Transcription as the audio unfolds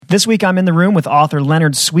This week, I'm in the room with author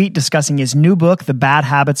Leonard Sweet discussing his new book, The Bad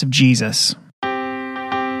Habits of Jesus.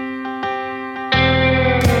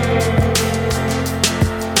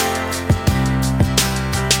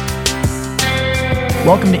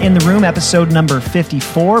 Welcome to In the Room, episode number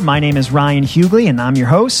 54. My name is Ryan Hughley, and I'm your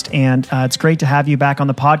host, and it's great to have you back on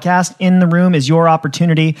the podcast. In the Room is your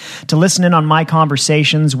opportunity to listen in on my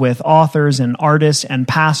conversations with authors and artists and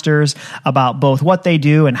pastors about both what they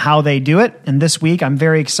do and how they do it. And this week, I'm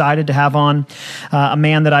very excited to have on a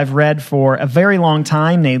man that I've read for a very long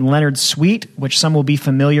time named Leonard Sweet, which some will be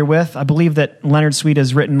familiar with. I believe that Leonard Sweet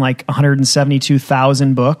has written like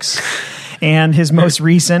 172,000 books. And his most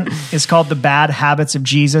recent is called The Bad Habits of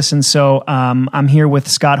Jesus. And so I'm here with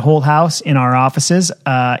Scott Holthouse in our offices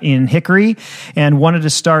in Hickory, and wanted to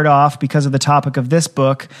start off, because of the topic of this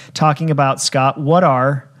book, talking about, Scott, what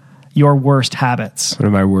are your worst habits? What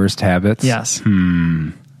are my worst habits? Yes.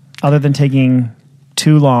 Other than taking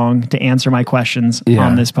too long to answer my questions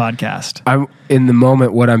on this podcast. In the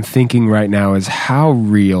moment, what I'm thinking right now is, how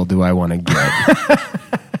real do I want to get?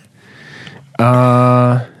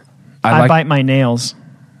 I bite my nails.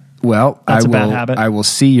 Well, That's a bad habit. I will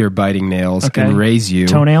see your biting nails and raise you.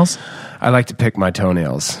 Toenails? I like to pick my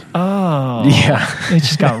toenails. Oh. Yeah. It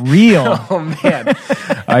just got real. Oh, man.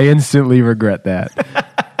 I instantly regret that.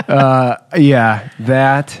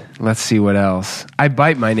 That. Let's see what else. I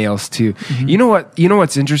bite my nails too. Mm-hmm. You know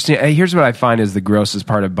what's interesting? Here's what I find is the grossest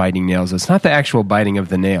part of biting nails. It's not the actual biting of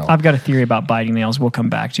the nail. I've got a theory about biting nails we'll come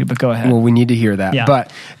back to, but go ahead. Well, we need to hear that. Yeah.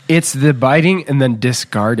 But it's the biting and then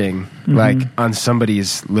discarding, like on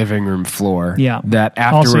somebody's living room floor. Yeah. That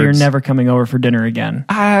afterwards. Also, you're never coming over for dinner again.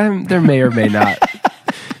 There may or may not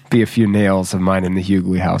be a few nails of mine in the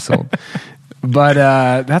Hughley household. But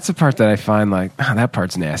that's the part that I find like, that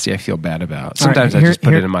part's nasty. I feel bad about. Sometimes I just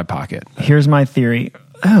put it in my pocket. Here's my theory.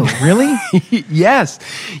 Oh, really? Yes.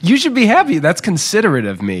 You should be happy. That's considerate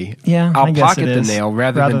of me. Yeah, I'll I guess pocket the nail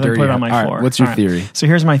rather than dirty put it on my floor. floor. Right, what's your theory? So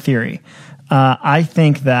here's my theory. I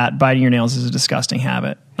think that biting your nails is a disgusting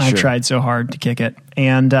habit. I've tried so hard to kick it.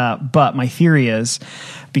 And but my theory is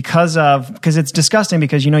because it's disgusting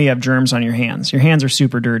because you have germs on your hands. Your hands are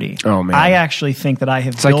super dirty. Oh, man. I actually think that I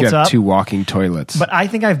have it's built up... It's like you have two walking toilets. But I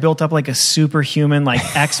think I've built up like a superhuman,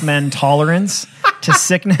 like X-Men tolerance to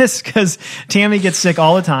sickness, because Tammy gets sick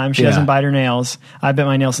all the time. She doesn't bite her nails. I bit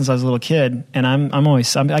my nails since I was a little kid, and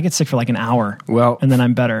I get sick for like an hour. Well, and then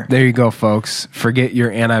I'm better. There you go, folks. Forget your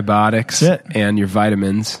antibiotics and your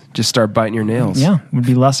vitamins. Just start biting your nails. Yeah, would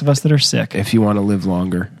be less of us that are sick if you want to live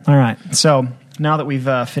longer. All right, so now that we've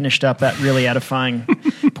finished up that really edifying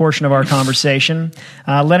portion of our conversation,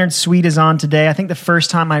 Leonard Sweet is on today. I think the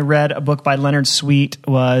first time I read a book by Leonard Sweet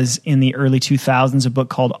was in the early 2000s, a book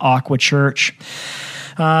called Aqua Church.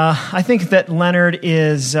 I think that Leonard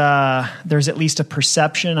is, there's at least a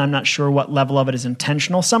perception. I'm not sure what level of it is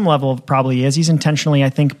intentional. Some level of it probably is. He's intentionally,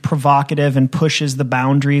 I think, provocative and pushes the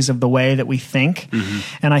boundaries of the way that we think.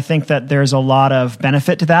 Mm-hmm. And I think that there's a lot of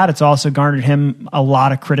benefit to that. It's also garnered him a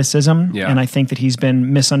lot of criticism. Yeah. And I think that he's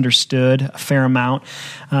been misunderstood a fair amount.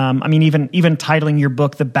 Even titling your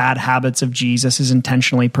book, The Bad Habits of Jesus, is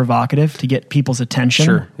intentionally provocative to get people's attention.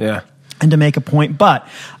 Sure, yeah. And to make a point. But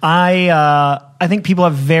I think people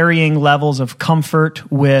have varying levels of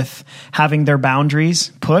comfort with having their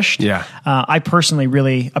boundaries pushed. Yeah. I personally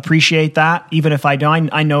really appreciate that. Even if I don't,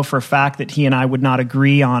 I know for a fact that he and I would not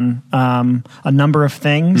agree on a number of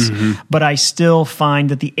things, but I still find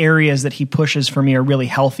that the areas that he pushes for me are really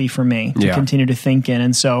healthy for me to continue to think in.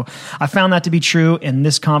 And so I found that to be true in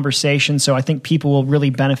this conversation. So I think people will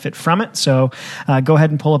really benefit from it. So go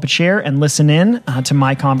ahead and pull up a chair and listen in to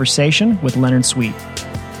my conversation with Leonard Sweet.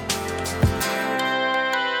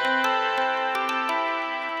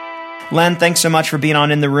 Len, thanks so much for being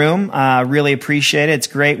on In the Room. Really appreciate it. It's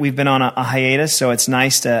great. We've been on a hiatus, so it's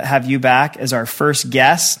nice to have you back as our first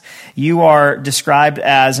guest. You are described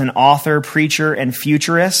as an author, preacher, and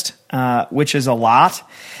futurist, which is a lot.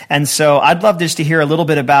 And so I'd love just to hear a little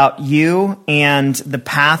bit about you and the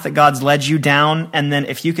path that God's led you down, and then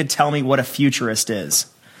if you could tell me what a futurist is.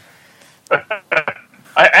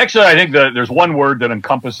 I think that there's one word that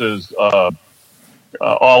encompasses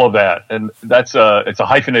all of that, and that's it's a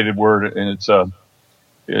hyphenated word, and it's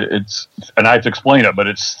and I have to explain it, but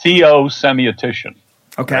it's theosemiotician.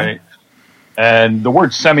 Okay. Right? And the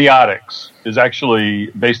word semiotics is actually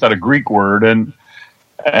based on a Greek word, and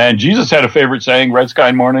Jesus had a favorite saying: "Red sky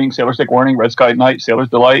in morning, sailors take warning; red sky at night, sailors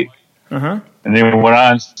delight." And then went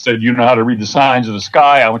on and said, "You know how to read the signs of the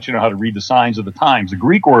sky. I want you to know how to read the signs of the times." The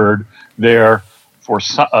Greek word there for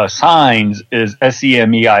signs is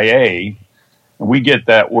semeia. We get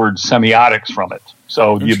that word semiotics from it.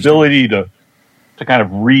 So the ability to to kind of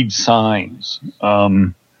read signs.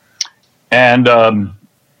 There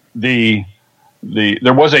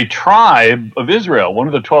was a tribe of Israel. One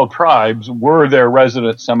of the 12 tribes were their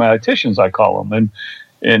resident Semioticians, I call them.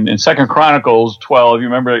 And in 2 Chronicles 12, you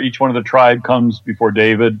remember each one of the tribe comes before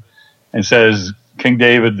David and says, King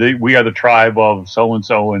David, we are the tribe of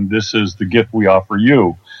so-and-so, and this is the gift we offer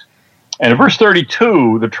you. And in verse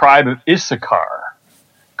 32, the tribe of Issachar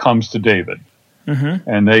comes to David. Mm-hmm.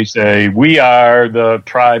 And they say, we are the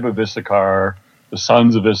tribe of Issachar, the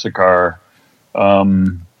sons of Issachar.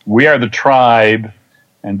 We are the tribe,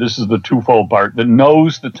 and this is the twofold part, that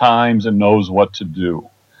knows the times and knows what to do.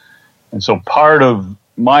 And so part of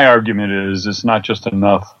my argument is it's not just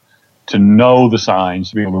enough to know the signs,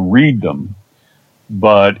 to be able to read them,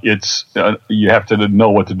 but it's you have to know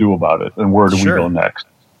what to do about it and where do we go next.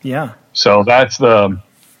 Yeah. So so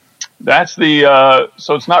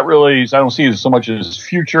it's not really, I don't see it so much as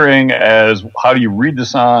futuring as how do you read the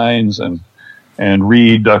signs and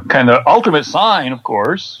read the kind of ultimate sign, of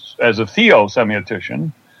course, as a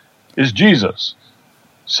theo-semiotician, is Jesus.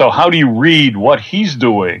 So how do you read what he's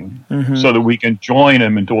doing so that we can join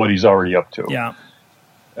him into what he's already up to? Yeah.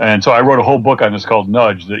 And so I wrote a whole book on this called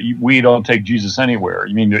Nudge, that we don't take Jesus anywhere.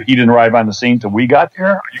 You mean that he didn't arrive on the scene till we got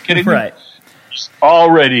there? Are you kidding me? Right. He's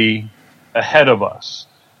already ahead of us.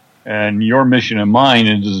 And your mission and mine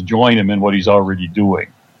is to join him in what he's already doing.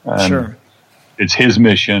 And sure. It's his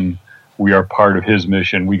mission. We are part of his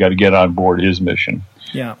mission. We got to get on board his mission.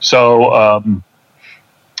 Yeah. So,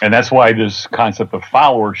 and that's why this concept of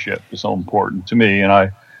followership is so important to me. And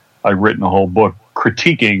I've written a whole book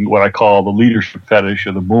critiquing what I call the leadership fetish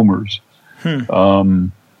of the boomers,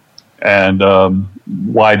 and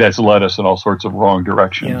why that's led us in all sorts of wrong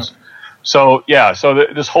directions. Yeah. So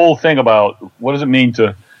this whole thing about what does it mean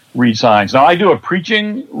to read signs. Now, I do a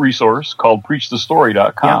preaching resource called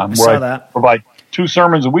preachthestory.com where I provide 2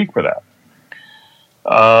 sermons a week for that.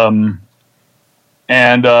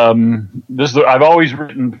 I've always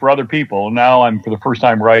written for other people. Now I'm for the first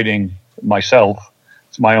time writing myself.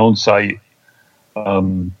 It's my own site.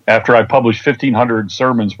 After I published 1,500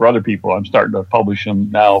 sermons for other people, I'm starting to publish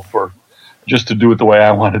them now just to do it the way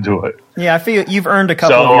I want to do it. Yeah, I feel you've earned a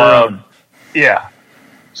couple of your own. Yeah.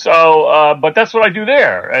 So, but that's what I do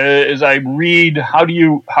there. Is I read how do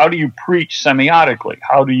you preach semiotically?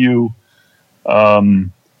 How do you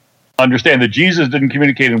understand that Jesus didn't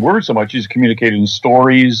communicate in words so much; he's communicated in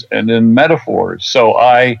stories and in metaphors. So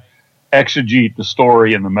I exegete the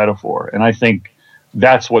story and the metaphor, and I think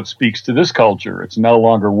that's what speaks to this culture. It's no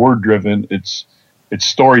longer word driven; it's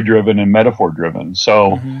story driven and metaphor driven.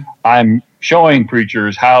 So I'm showing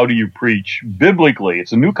preachers how do you preach biblically.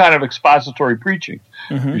 It's a new kind of expository preaching.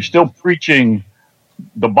 You're still preaching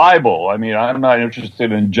the Bible. I mean, I'm not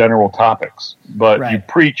interested in general topics, but you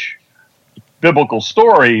preach biblical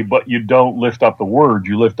story, but you don't lift up the words.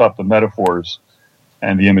 You lift up the metaphors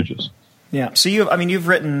and the images. Yeah. So you've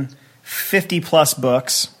written 50 plus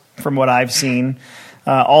books from what I've seen.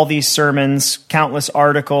 All these sermons, countless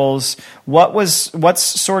articles. What's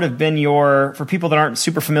sort of been for people that aren't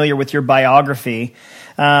super familiar with your biography,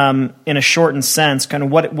 in a shortened sense, kind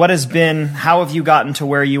of what has been, how have you gotten to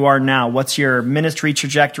where you are now? What's your ministry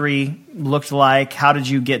trajectory looked like? How did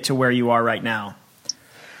you get to where you are right now?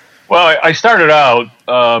 Well, I started out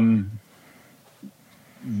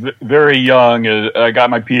very young. I got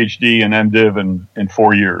my PhD and MDiv in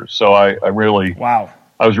 4 years. So I really... Wow.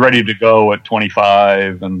 I was ready to go at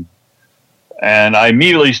 25, and I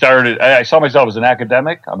immediately started. I saw myself as an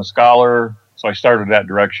academic. I'm a scholar, so I started that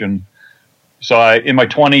direction. So in my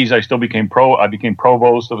 20s, I still became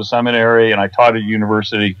provost of a seminary, and I taught at a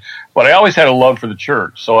university. But I always had a love for the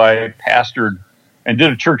church, so I pastored and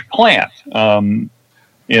did a church plant in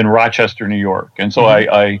Rochester, New York. And so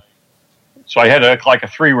I had a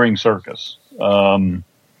 3-ring circus,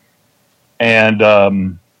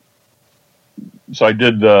 So I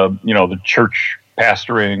did the church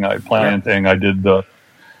pastoring, I planned thing. I did the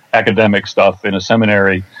academic stuff in a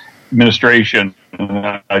seminary, administration,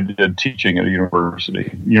 and I did teaching at a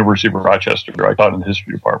University of Rochester. I taught in the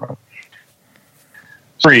history department.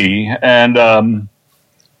 And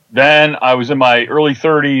then I was in my early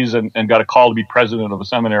 30s and got a call to be president of a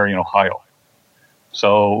seminary in Ohio.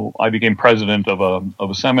 So I became president of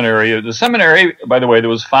a seminary. The seminary, by the way, that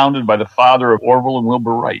was founded by the father of Orville and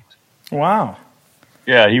Wilbur Wright. Wow.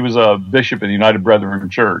 Yeah, he was a bishop in the United Brethren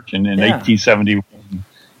Church, and in 1871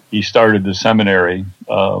 he started the seminary.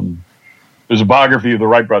 There's a biography of the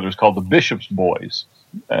Wright brothers called The Bishop's Boys,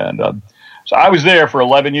 and so I was there for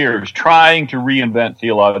 11 years trying to reinvent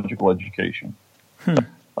theological education.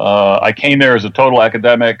 I came there as a total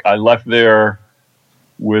academic. I left there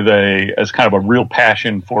as kind of a real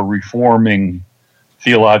passion for reforming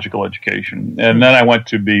theological education. And then I went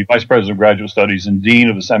to be vice president of graduate studies and dean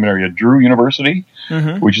of the seminary at Drew University,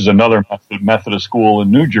 which is another Methodist school in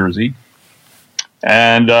New Jersey.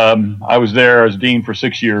 And I was there as dean for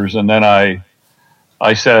 6 years, and then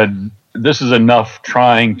I said, this is enough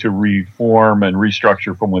trying to reform and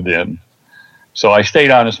restructure from within. So I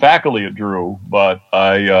stayed on as faculty at Drew, but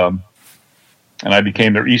I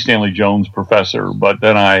became their E. Stanley Jones professor. But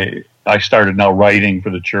then I started now writing for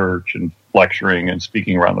the church and lecturing and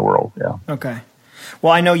speaking around the world. Yeah. Okay.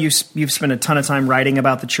 Well, I know you've spent a ton of time writing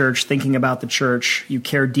about the church, thinking about the church. You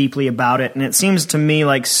care deeply about it. And it seems to me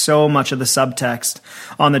like so much of the subtext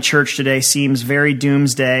on the church today seems very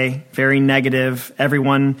doomsday, very negative.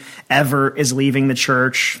 Everyone ever is leaving the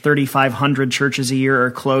church. 3,500 churches a year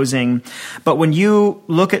are closing. But when you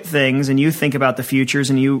look at things and you think about the future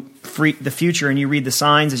and you read the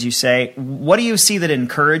signs, as you say, what do you see that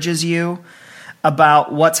encourages you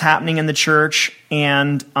about what's happening in the church?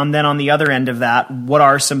 And then on the other end of that, what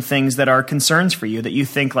are some things that are concerns for you that you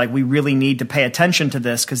think like we really need to pay attention to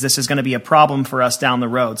this because this is going to be a problem for us down the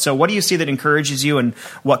road? So what do you see that encourages you and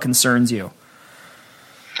what concerns you?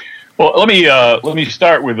 Well, let me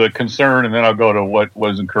start with a concern and then I'll go to what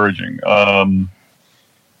was encouraging. Do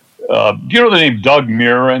you know the name Doug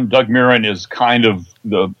Mirren? Doug Mirren is kind of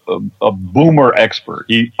a boomer expert.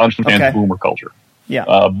 He understands boomer culture.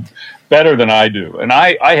 Yeah. Better than I do. And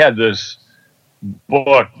I had this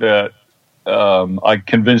book that I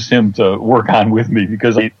convinced him to work on with me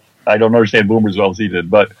because I don't understand boomers as well as he did.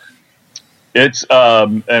 But it's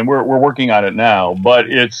and we're working on it now. But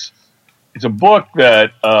it's a book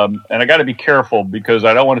that and I got to be careful because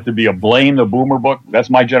I don't want it to be a blame the boomer book. That's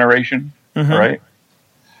my generation, right?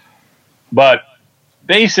 But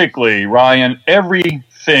basically, Ryan,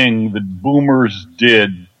 everything that boomers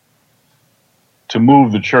did to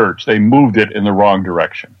move the church, they moved it in the wrong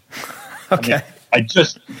direction. Okay. I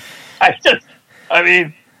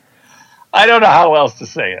mean, I don't know how else to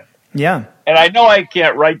say it. Yeah. And I know I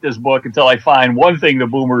can't write this book until I find one thing the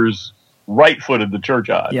boomers right-footed the church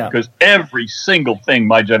on. Yeah. Because every single thing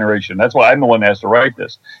my generation, that's why I'm the one that has to write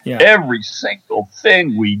this. Yeah. Every single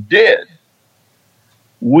thing we did,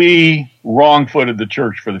 we wrong-footed the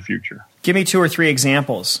church for the future. Give me 2 or 3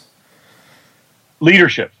 examples.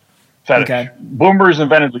 Leadership. Fetish. Okay. Boomers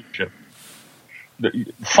invented leadership.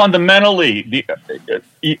 Fundamentally,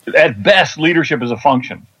 at best, leadership is a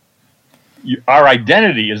function. Our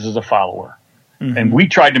identity is as a follower. And we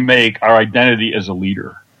tried to make our identity as a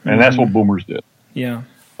leader. And that's what boomers did. Yeah.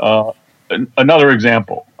 Another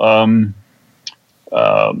example,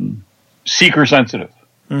 seeker sensitive.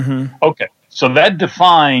 Okay, so that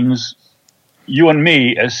defines you and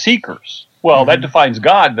me as seekers. Well, that defines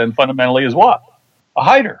God then fundamentally as what? A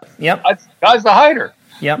hider. Yep. God's the hider.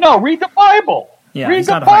 Yep. No, read the Bible. Yeah, read he's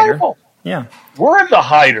the not a hider. Bible. Yeah. We're the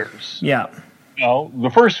hiders. Yeah. You know, the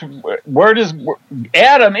first word is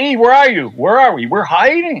Adam, Eve, where are you? Where are we? We're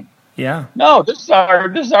hiding. Yeah. No, this is our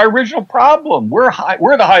original problem. We're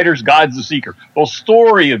the hiders. God's the seeker. The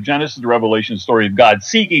story of Genesis to Revelation, story of God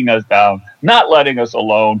seeking us down, not letting us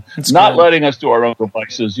alone, not letting us do our own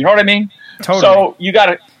devices. You know what I mean? Totally. So you got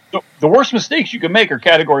to. The worst mistakes you can make are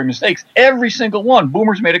category mistakes. Every single one.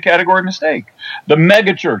 Boomers made a category mistake. The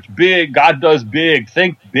megachurch, big, God does big,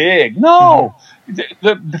 think big. No.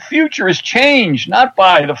 The future is changed, not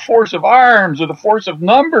by the force of arms or the force of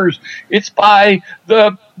numbers. It's by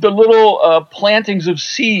the little plantings of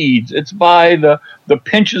seeds. It's by the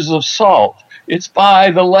pinches of salt. It's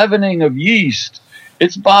by the leavening of yeast.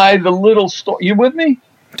 It's by the little you with me?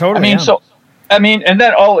 Totally. And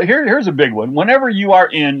then here's a big one. Whenever you are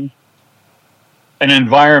in an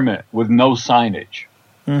environment with no signage,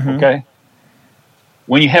 okay?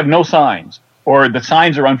 When you have no signs or the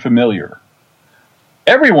signs are unfamiliar,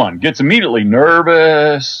 everyone gets immediately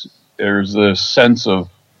nervous. There's this sense of,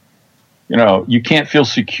 you can't feel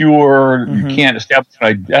secure. You can't establish an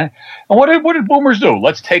identity. And what did boomers do?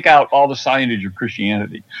 Let's take out all the signage of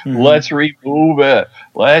Christianity. Let's remove it.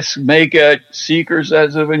 Let's make it seeker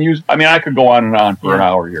sensitive and use. I mean, I could go on and on for an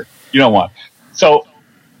hour here. You don't want. So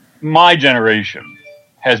my generation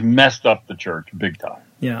has messed up the church big time.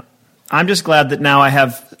 Yeah. I'm just glad that now I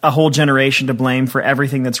have a whole generation to blame for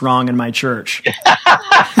everything that's wrong in my church. Well,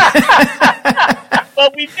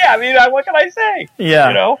 what can I say?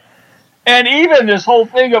 Yeah. And even this whole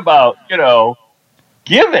thing about,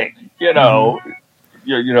 giving,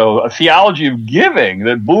 a theology of giving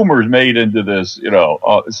that boomers made into this,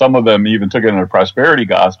 some of them even took it in a prosperity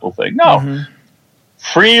gospel thing. No,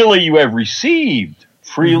 freely you have received,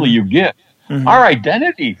 freely you give. Our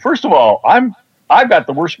identity, first of all, I'm I've got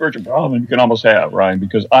the worst spiritual problem you can almost have, Ryan,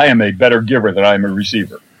 because I am a better giver than I am a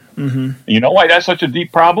receiver. Mm-hmm. You know why that's such a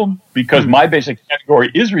deep problem? Because my basic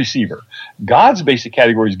category is receiver. God's basic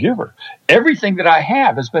category is giver. Everything that I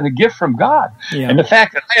have has been a gift from God. Yeah. And the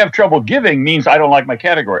fact that I have trouble giving means I don't like my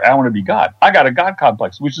category. I want to be God. I got a God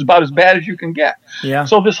complex, which is about as bad as you can get. Yeah.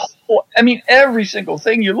 So this whole, every single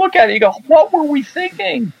thing you look at it, you go, what were we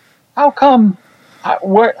thinking? How come?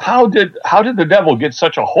 How did the devil get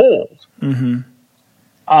such a hold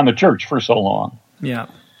on the church for so long? Yeah.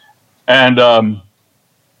 And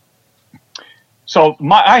so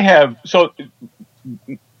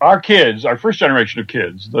our kids, our first generation of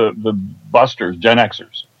kids, the busters, Gen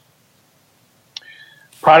Xers,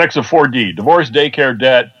 products of 4D: divorce, daycare,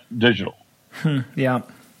 debt, digital. Yeah.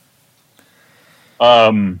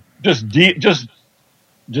 Just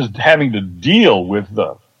having to deal with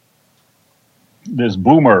this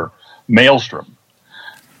boomer maelstrom.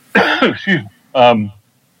 Excuse me.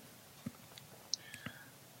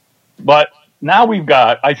 But now we've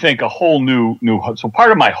got, I think, a whole new. So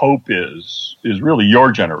part of my hope is really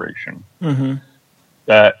your generation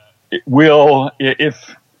that it will,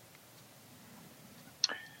 if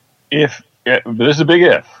this is a big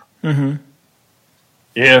if,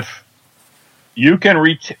 if you can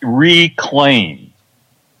reclaim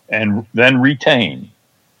and then retain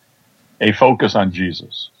a focus on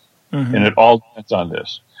Jesus, and it all depends on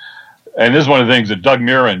this. And this is one of the things that Doug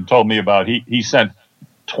Murin told me about. He sent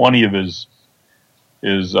 20 of his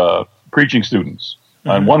preaching students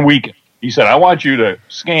on one weekend. He said, I want you to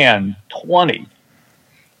scan 20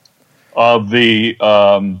 of the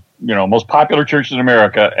most popular churches in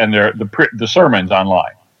America and the sermons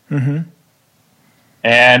online.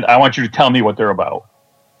 And I want you to tell me what they're about.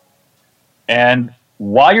 And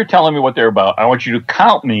while you're telling me what they're about, I want you to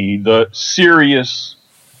count me the serious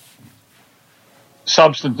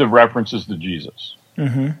substantive references to Jesus.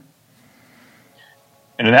 And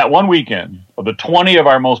in that one weekend, of the 20 of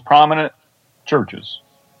our most prominent churches,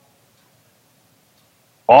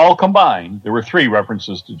 all combined, there were 3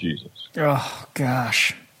 references to Jesus. Oh,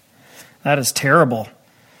 gosh. That is terrible.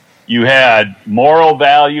 You had moral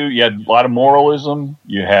value. You had a lot of moralism.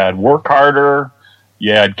 You had work harder.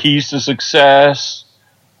 You had keys to success.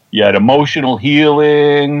 You had emotional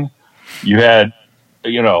healing. You had,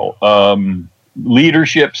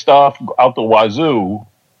 leadership stuff out the wazoo.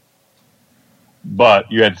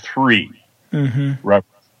 But you had 3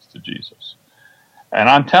 references to Jesus. And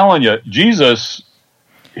I'm telling you, Jesus,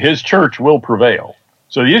 his church will prevail.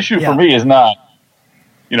 So the issue for me is not,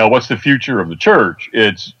 what's the future of the church?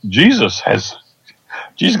 It's Jesus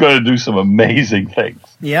going to do some amazing things.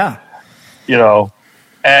 Yeah.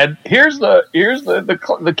 And here's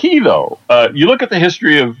the key, though. You look at the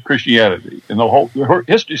history of Christianity and the whole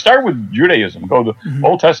history. Start with Judaism. Go to the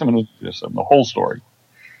Old Testament and Judaism, the whole story.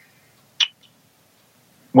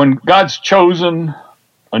 When God's chosen,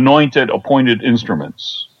 anointed, appointed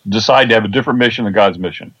instruments decide to have a different mission than God's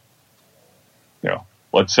mission,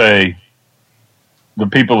 let's say the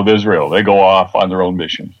people of Israel, they go off on their own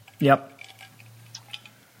mission. Yep.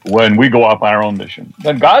 When we go off on our own mission,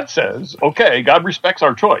 then God says, okay, God respects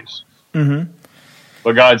our choice.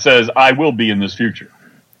 But God says, I will be in this future.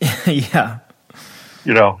 Yeah.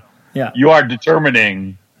 Yeah. You are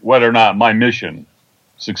determining whether or not my mission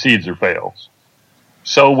succeeds or fails.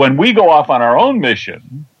 So when we go off on our own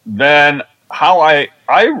mission, then how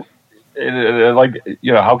how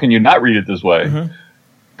can you not read it this way?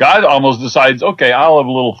 God almost decides, okay, I'll have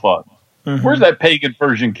a little fun. Where's that pagan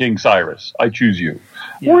Persian king Cyrus? I choose you.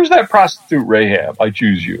 Yeah. Where's that prostitute Rahab? I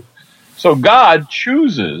choose you. So God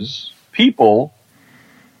chooses people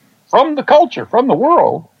from the culture, from the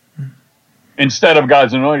world, instead of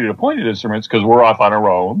God's anointed, appointed instruments, because we're off on our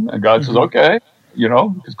own. And God says, okay,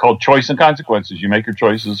 it's called choice and consequences. You make your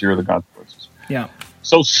choices, here are the consequences. Yeah.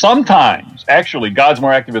 So sometimes, actually, God's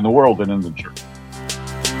more active in the world than in the church.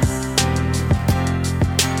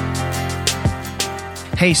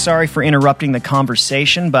 Hey, sorry for interrupting the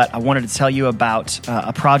conversation, but I wanted to tell you about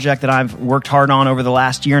a project that I've worked hard on over the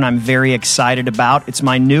last year and I'm very excited about. It's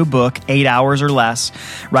my new book, 8 Hours or Less,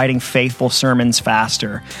 Writing Faithful Sermons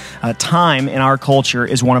Faster. Time in our culture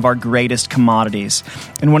is one of our greatest commodities,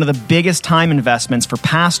 and one of the biggest time investments for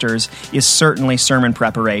pastors is certainly sermon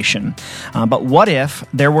preparation. But what if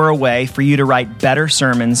there were a way for you to write better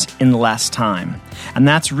sermons in less time? And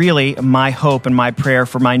that's really my hope and my prayer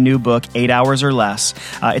for my new book, 8 Hours or Less.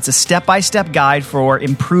 It's a step-by-step guide for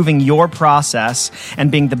improving your process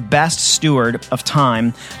and being the best steward of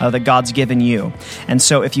time that God's given you. And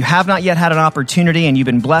so if you have not yet had an opportunity and you've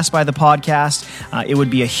been blessed by the podcast, it would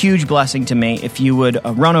be a huge blessing to me if you would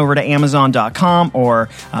run over to Amazon.com or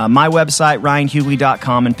my website,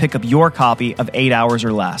 RyanHughley.com, and pick up your copy of 8 Hours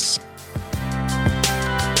or Less.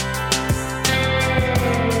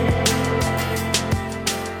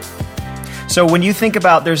 So when you think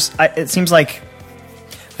about, it seems like,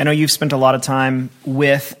 I know you've spent a lot of time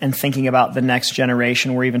with and thinking about the next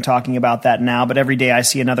generation. We're even talking about that now, but every day I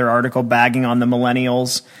see another article bagging on the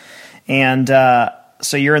millennials. And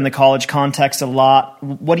so you're in the college context a lot.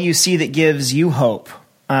 What do you see that gives you hope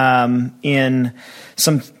in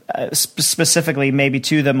some, specifically maybe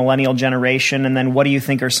to the millennial generation? And then what do you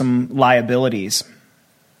think are some liabilities?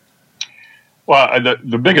 Well,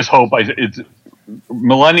 the biggest hope, it's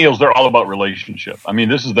millennials, they're all about relationship. I mean,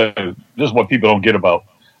 this is what people don't get about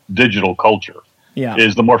digital culture. Yeah,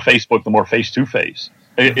 is the more Facebook, the more face-to-face.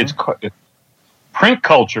 It's print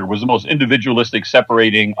culture was the most individualistic,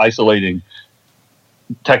 separating, isolating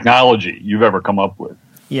technology you've ever come up with.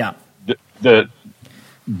 Yeah, the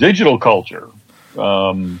digital culture,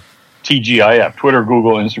 TGIF, Twitter,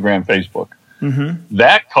 Google, Instagram, Facebook.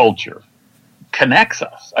 That culture connects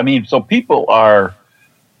us. I mean, so people are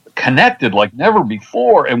connected like never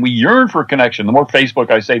before, and we yearn for connection. The more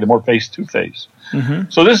Facebook I say, the more face-to-face.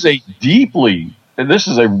 So this is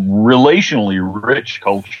a relationally rich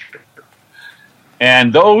culture.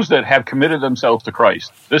 And those that have committed themselves to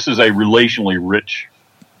Christ, this is a relationally rich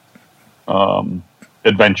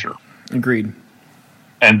adventure. Agreed.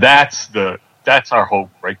 And that's our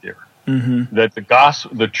hope right there. That the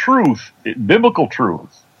gospel, the truth, biblical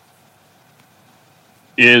truth,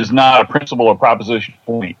 is not a principle or proposition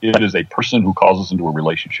point. It is a person who calls us into a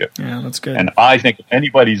relationship. Yeah, that's good. And I think if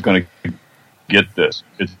anybody's going to get this,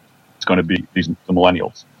 it's going to be the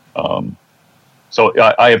millennials. So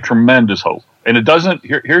I have tremendous hope. And it doesn't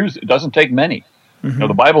take many. You know,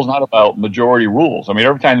 the Bible's not about majority rules. I mean,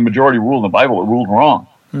 every time the majority rule in the Bible, it ruled wrong.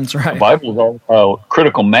 That's right. The Bible is all about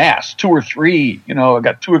critical mass, 2 or 3. You know, I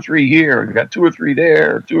got 2 or 3 here, I got 2 or 3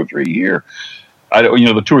 there, 2 or 3 here.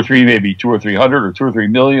 The 2 or 3 may be 2 or 300 or 2 or 3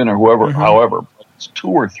 million or whoever. However, it's 2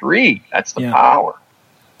 or 3. That's the power.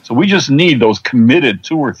 So we just need those committed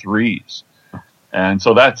 2 or 3s, and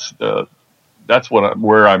so that's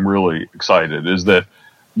where I'm really excited, is that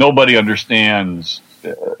nobody understands,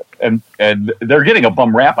 and they're getting a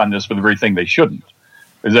bum rap on this for the very thing they shouldn't.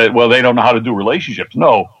 Is that, well, they don't know how to do relationships?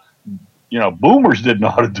 No. Boomers didn't know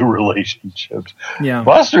how to do relationships. Yeah.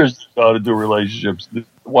 Busters didn't know how to do relationships.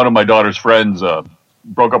 One of my daughter's friends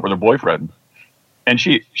broke up with her boyfriend, and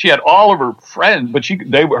she had all of her friends, but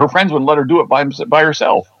her friends wouldn't let her do it by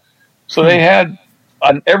herself. So they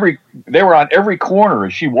were on every corner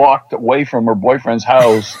as she walked away from her boyfriend's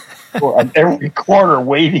house, or on every corner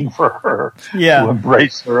waiting for her to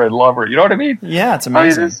embrace her and love her. You know what I mean? Yeah, it's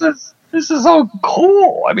amazing. I mean, this is so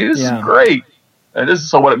cool. I mean, this is great. And this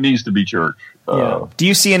is what it means to be church. Do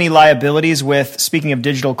you see any liabilities with, speaking of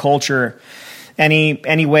digital culture,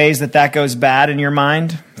 any ways that goes bad in your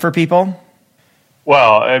mind for people?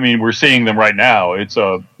 Well, I mean, we're seeing them right now.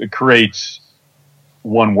 It creates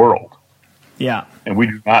one world. Yeah. And we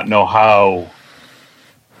do not know how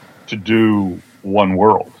to do one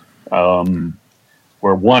world.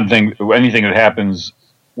 Where anything that happens,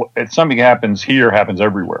 if something happens here, happens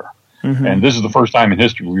everywhere. And this is the first time in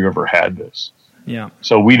history we've ever had this. Yeah.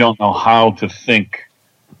 So we don't know how to think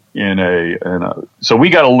so we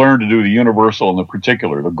got to learn to do the universal and the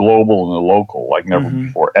particular, the global and the local, like never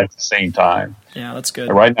before at the same time. Yeah, that's good.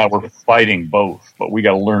 And right now we're fighting both, but we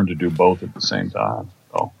got to learn to do both at the same time.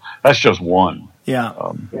 So that's just one. Yeah.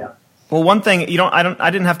 Well, one thing, I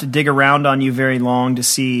didn't have to dig around on you very long to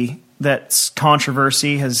see that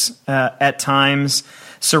controversy has at times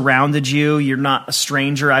surrounded you. You're not a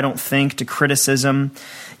stranger, I don't think, to criticism.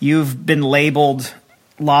 You've been labeled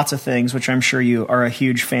lots of things, which I'm sure you are a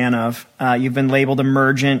huge fan of. You've been labeled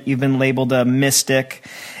emergent. You've been labeled a mystic.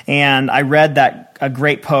 And I read a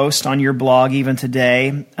great post on your blog even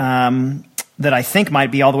today that I think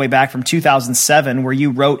might be all the way back from 2007, where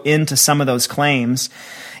you wrote into some of those claims.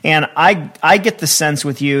 And I get the sense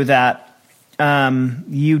with you that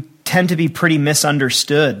you tend to be pretty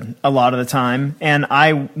misunderstood a lot of the time. And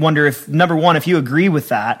I wonder if, number one, if you agree with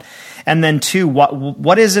that. And then two,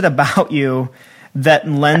 what is it about you that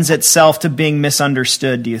lends itself to being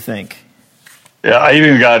misunderstood, do you think? Yeah, I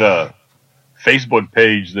even got a Facebook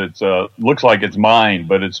page that looks like it's mine,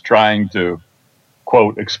 but it's trying to,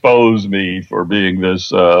 quote, expose me for being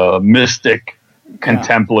this mystic,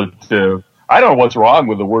 contemplative. I don't know what's wrong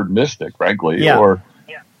with the word mystic, frankly, or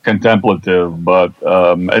contemplative, but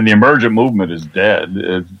and the emergent movement is dead.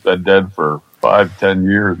 It's been dead for 5-10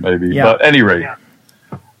 years maybe. Yeah. But at any rate,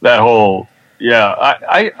 that whole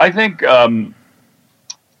I think a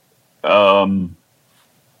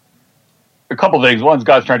couple of things. One's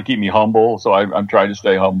God's trying to keep me humble, so I'm trying to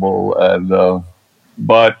stay humble. And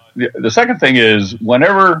but the second thing is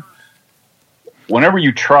whenever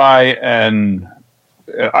you try, and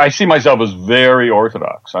I see myself as very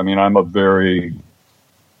orthodox. I mean, I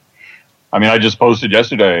just posted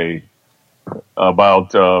yesterday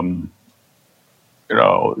about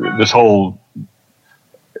this whole,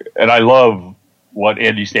 and I love what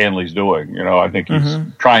Andy Stanley's doing. I think he's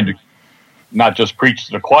trying to not just preach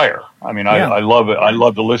to the choir. I mean, I love it. I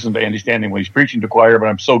love to listen to Andy Stanley when he's preaching to choir, but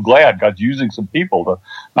I'm so glad God's using some people to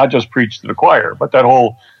not just preach to the choir, but that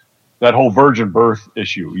whole virgin birth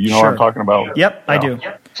issue. You know what I'm talking about? Yep, I do.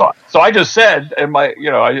 So I just said, and I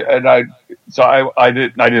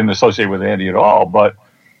didn't associate with Andy at all, but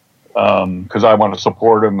because I want to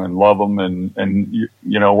support him and love him, and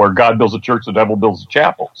where God builds a church, the devil builds a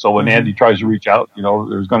chapel. So when Andy tries to reach out,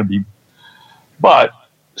 there's going to be, but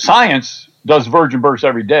science does virgin births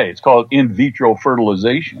every day. It's called in vitro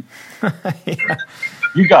fertilization.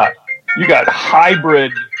 You got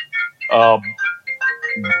hybrid,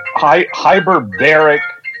 hyperbaric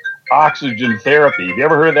oxygen therapy. Have you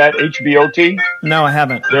ever heard of that? HBOT? No, I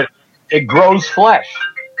haven't. It grows flesh.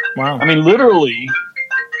 Wow. I mean, literally,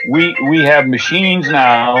 we have machines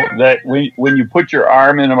now that when you put your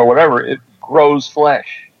arm in them or whatever, it grows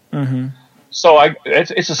flesh. Mm-hmm. So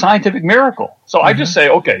it's a scientific miracle. So I just say,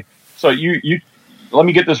 okay, so you let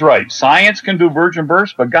me get this right. Science can do virgin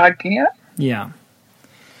births, but God can't? Yeah.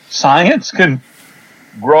 Science can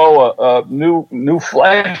grow a new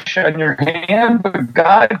flesh on your hand, but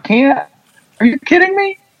God can't? Are you kidding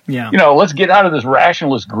me? Yeah. Let's get out of this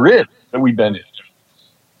rationalist grid that we've been in.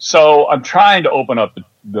 So I'm trying to open up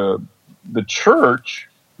the church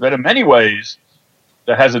that in many ways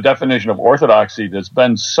that has a definition of orthodoxy that's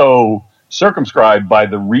been so circumscribed by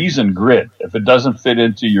the reason grid. If it doesn't fit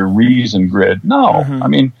into your reason grid, no. I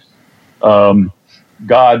mean,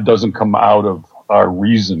 God doesn't come out of our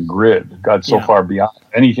reason grid. God's so far beyond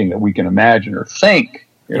anything that we can imagine or think,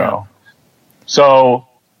 you know. So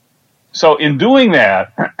in doing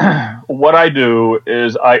that, what I do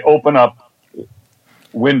is I open up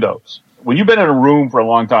windows. When you've been in a room for a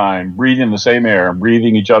long time, breathing the same air and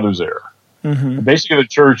breathing each other's air, basically the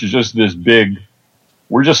church is just this big,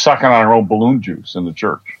 we're just sucking on our own balloon juice in the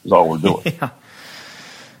church is all we're doing.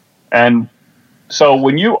 And so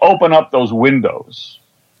when you open up those windows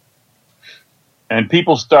and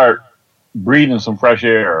people start breathing some fresh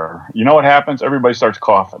air, you know what happens? Everybody starts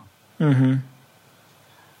coughing. I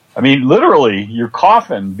mean, literally, you're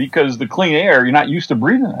coughing because the clean air, you're not used to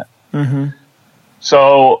breathing it.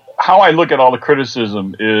 So how I look at all the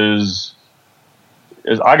criticism is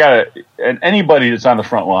I got to, and anybody that's on the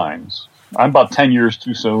front lines, I'm about 10 years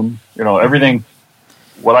too soon. Everything,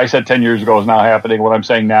 what I said 10 years ago is now happening. What I'm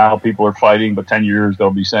saying now, people are fighting, but 10 years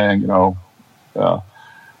they'll be saying,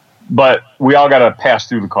 but we all got to pass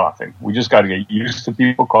through the coughing. We just got to get used to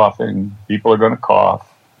people coughing. People are going to cough.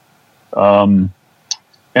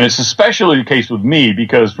 And it's especially the case with me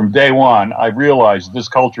because from day one, I realized this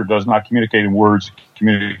culture does not communicate in words, it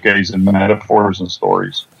communicates in metaphors and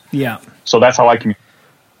stories. Yeah. So that's how I communicate.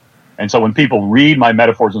 And so when people read my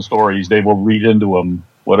metaphors and stories, they will read into them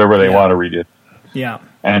whatever they want to read it. Yeah.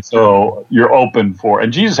 And so you're open for,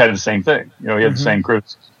 and Jesus had the same thing. He had the same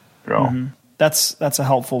criticism. That's a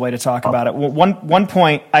helpful way to talk about it. Well, one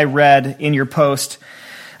point I read in your post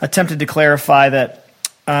attempted to clarify that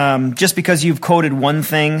just because you've quoted one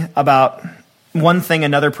thing about one thing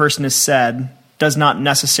another person has said does not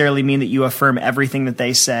necessarily mean that you affirm everything that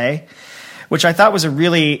they say, which I thought was a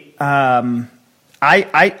really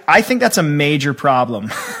I think that's a major problem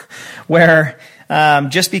where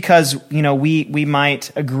just because we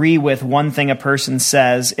might agree with one thing a person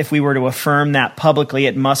says, if we were to affirm that publicly,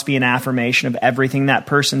 it must be an affirmation of everything that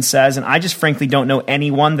person says. And I just frankly don't know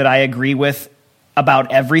anyone that I agree with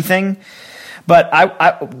about everything. But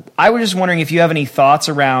I was just wondering if you have any thoughts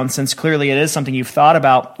around, since clearly it is something you've thought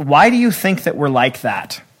about, why do you think that we're like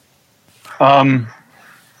that? I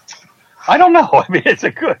don't know. I mean, it's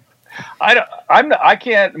a good. I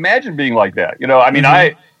can't imagine being like that. I mean,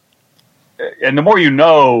 and the more you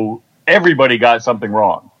know, everybody got something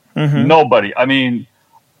wrong. Nobody. I mean,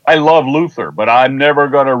 I love Luther, but I'm never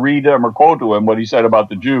going to read him or quote to him what he said about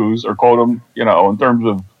the Jews or quote him, in terms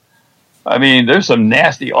of, I mean, there's some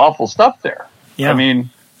nasty, awful stuff there. Yeah. I mean,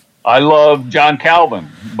 I love John Calvin,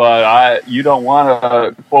 but you don't want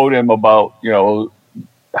to quote him about,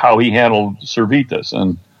 how he handled Servetus.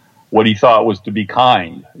 And what he thought was to be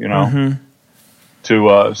kind,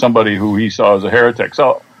 to somebody who he saw as a heretic.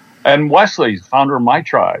 So, and Wesley, founder of my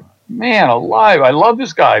tribe, man alive, I love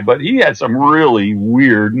this guy, but he had some really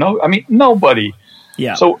weird. Nobody.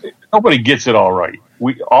 Yeah. So nobody gets it all right.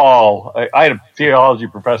 I had a theology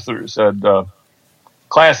professor who said,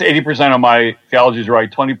 class, 80% of my theology is right,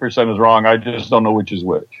 20% is wrong. I just don't know which is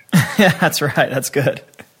which. Yeah, that's right. That's good.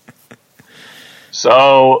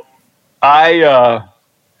 So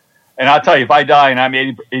and I'll tell you, if I die and I'm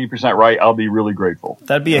 80% right, I'll be really grateful.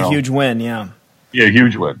 That'd be a huge win. Yeah. Yeah,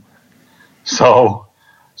 huge win. So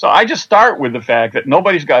I just start with the fact that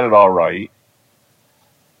nobody's got it all right.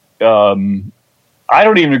 I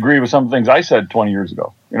don't even agree with some things I said 20 years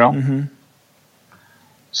ago, Mm-hmm.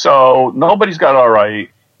 So nobody's got it all right.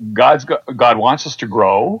 God wants us to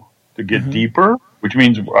grow, to get deeper, which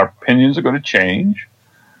means our opinions are going to change.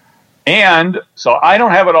 And so I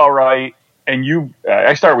don't have it all right. And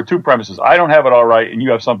I start with two premises. I don't have it all right, and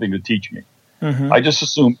you have something to teach me. Mm-hmm. I just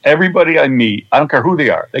assume everybody I meet, I don't care who they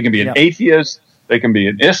are. They can be an atheist. They can be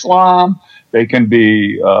an Islam. They can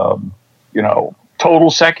be, total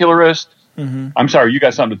secularist. Mm-hmm. I'm sorry, you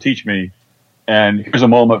got something to teach me, and here's a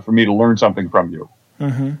moment for me to learn something from you.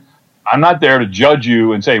 Mm-hmm. I'm not there to judge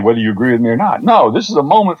you and say whether you agree with me or not. No, this is a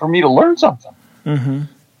moment for me to learn something. Mm-hmm.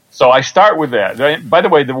 So I start with that. By the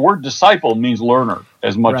way, the word disciple means learner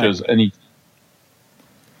as much as anything.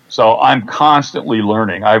 So I'm constantly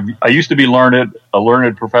learning. I used to be a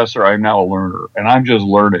learned professor. I'm now a learner, and I'm just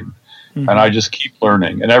learning. Mm-hmm. And I just keep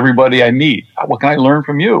learning. And everybody I meet, what can I learn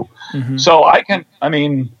from you? Mm-hmm. So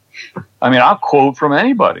I'll quote from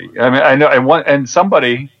anybody. I know, and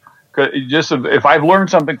somebody, just if I've learned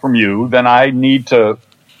something from you, then I need to,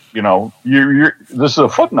 this is a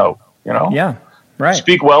footnote, Yeah, right.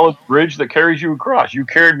 Speak well of the bridge that carries you across. You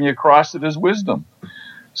carried me across it as wisdom.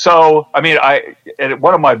 So, in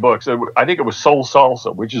one of my books, I think it was Soul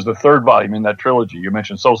Salsa, which is the third volume in that trilogy. You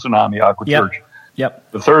mentioned Soul Tsunami, Aqua Church.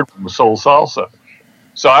 Yep. The third one was Soul Salsa.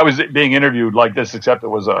 So I was being interviewed like this, except it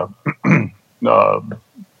was a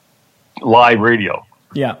live radio.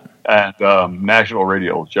 Yeah. And national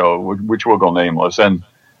radio show, which will go nameless. And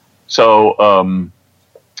so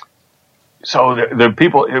the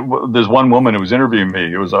people, there's one woman who was interviewing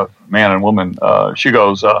me. It was a man and woman. She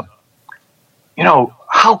goes,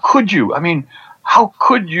 how could you? How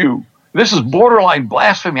could you? This is borderline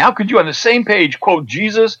blasphemy. How could you on the same page quote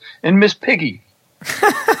Jesus and Miss Piggy? I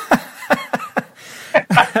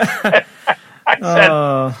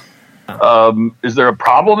said, is there a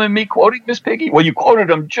problem in me quoting Miss Piggy? Well, you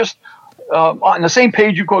quoted him just on the same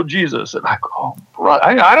page you quote Jesus. And I go,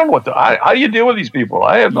 I don't know how do you deal with these people?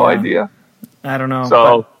 I have no idea. I don't know.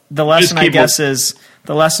 So the lesson, I guess, is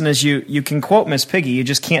you can quote Miss Piggy. You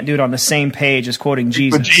just can't do it on the same page as quoting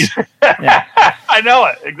Jesus. Yeah. I know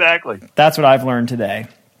it. Exactly. That's what I've learned today.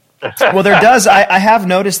 Well, I have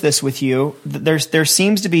noticed this with you. There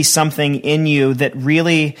seems to be something in you that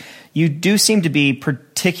really, you do seem to be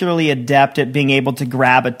particularly adept at being able to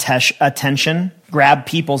grab grab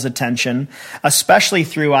people's attention, especially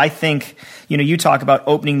through, I think, you talk about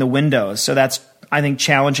opening the windows. So that's, I think,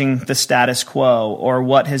 challenging the status quo or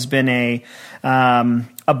what has been a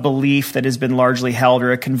belief that has been largely held,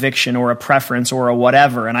 or a conviction or a preference or a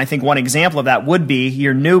whatever. And I think one example of that would be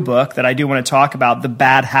your new book that I do want to talk about, The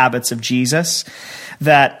Bad Habits of Jesus,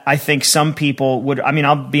 that I think some people would,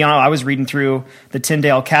 I'll be honest, I was reading through the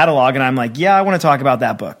Tyndale catalog and I'm like, yeah, I want to talk about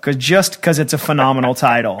that book because it's a phenomenal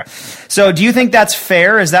title. So do you think that's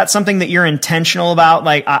fair? Is that something that you're intentional about?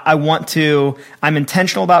 Like I'm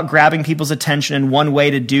intentional about grabbing people's attention, and one way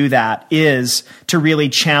to do that is to really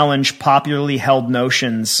challenge popularly held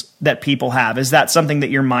notions that people have. Is that something that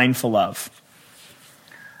you're mindful of?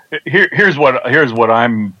 Here's what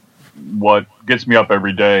gets me up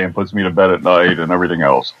every day and puts me to bed at night and everything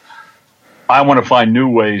else. I want to find new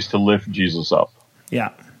ways to lift Jesus up.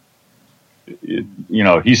 Yeah.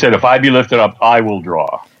 He said, if I be lifted up, I will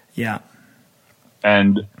draw. Yeah.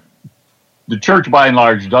 And the church, by and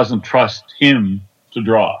large, doesn't trust him to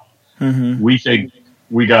draw. Mm-hmm. We think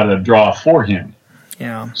we got to draw for him.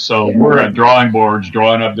 Yeah. So we're at drawing boards,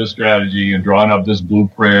 drawing up this strategy and drawing up this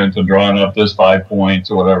blueprint and drawing up this 5 points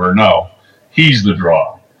or whatever. No, he's the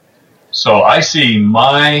draw. So I see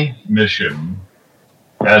my mission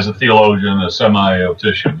as a theologian, a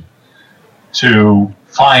semi-optician, to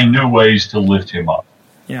find new ways to lift him up.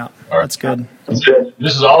 Yeah, that's good.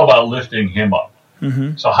 This is all about lifting him up.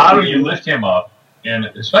 Mm-hmm. So how do you lift him up, and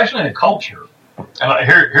especially in a culture? And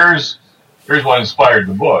here's what inspired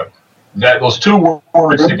the book: that those two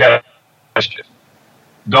words together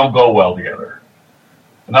don't go well together.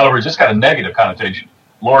 In other words, it's got a negative connotation.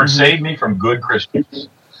 Lord, save me from good Christians.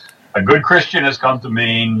 a good Christian has come to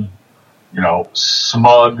mean,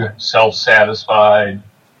 smug, self-satisfied,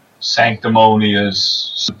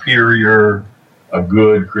 sanctimonious, superior, a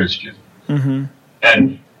good Christian. Mm-hmm.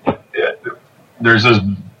 And there's this,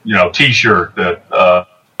 T-shirt that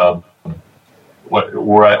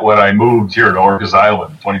when I moved here to Orcas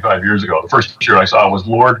Island 25 years ago, the first T-shirt I saw was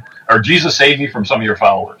 "Lord, or Jesus save me from some of your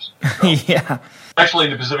followers." Yeah. Especially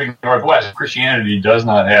in the Pacific Northwest, Christianity does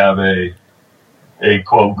not have a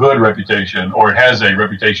quote good reputation, or it has a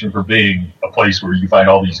reputation for being a place where you find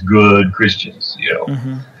all these good Christians.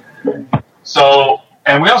 Mm-hmm. So,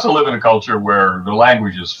 and we also live in a culture where the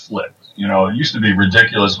language is flipped. It used to be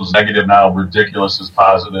ridiculous was negative, now ridiculous is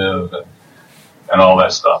positive, and all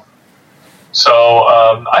that stuff. So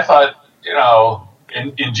I thought,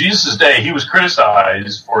 in Jesus' day, he was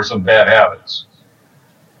criticized for some bad habits.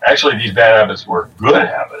 Actually, these bad habits were good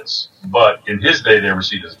habits, but in his day, they were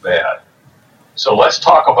seen as bad. So let's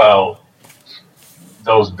talk about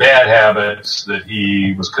those bad habits that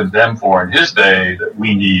he was condemned for in his day that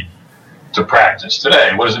we need to practice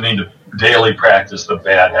today. What does it mean to daily practice the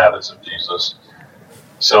bad habits of Jesus?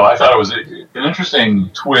 So I thought it was an interesting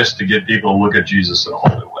twist to get people to look at Jesus in a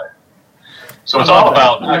whole new way. So it's all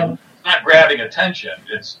about not grabbing attention.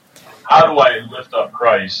 It's how do I lift up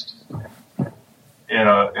Christ in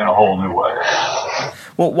a whole new way.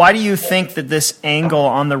 Well, why do you think that this angle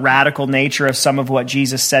on the radical nature of some of what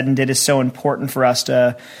Jesus said and did is so important for us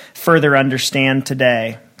to further understand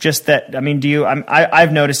today? Just that,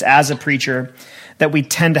 I've noticed as a preacher that we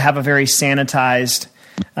tend to have a very sanitized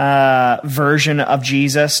version of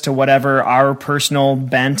Jesus to whatever our personal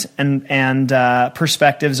bent and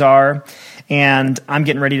perspectives are. And I'm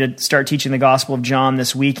getting ready to start teaching the Gospel of John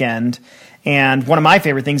this weekend. And one of my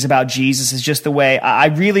favorite things about Jesus is just the way I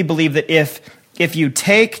really believe that if you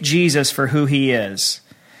take Jesus for who he is,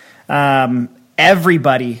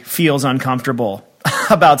 everybody feels uncomfortable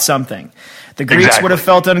about something. The Greeks would have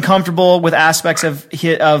felt uncomfortable with aspects of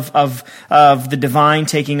the divine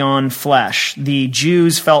taking on flesh. The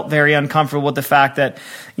Jews felt very uncomfortable with the fact that,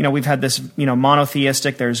 we've had this,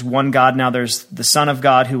 monotheistic, there's one God, now there's the Son of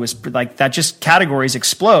God who was like that. Just categories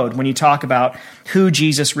explode when you talk about who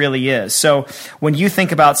Jesus really is. So when you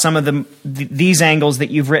think about some of these angles that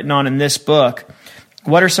you've written on in this book,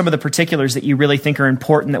 what are some of the particulars that you really think are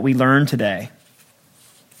important that we learn today?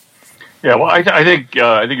 Yeah, well, I think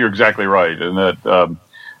you're exactly right, in that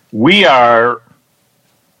we are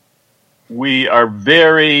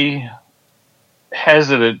very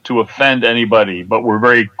hesitant to offend anybody, but we're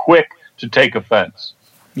very quick to take offense.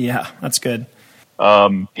 Yeah, that's good.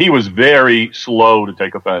 He was very slow to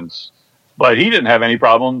take offense, but he didn't have any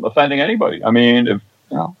problem offending anybody. And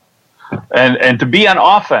to be on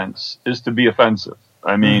offense is to be offensive.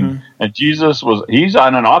 And Jesus he's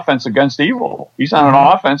on an offense against evil. He's on an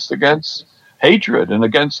offense against hatred and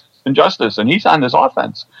against injustice, and he's on this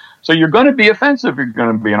offense. So you're going to be offensive, you're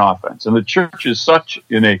going to be an offense. And the church is such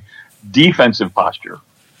in a defensive posture.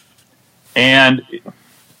 And you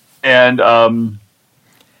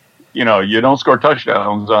don't score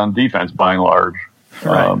touchdowns on defense by and large.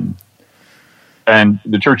 Right. And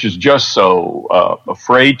the church is just so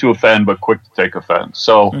afraid to offend but quick to take offense.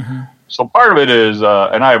 So So part of it is,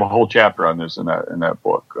 and I have a whole chapter on this in that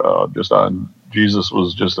book, just on Jesus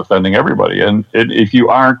was just offending everybody. And if you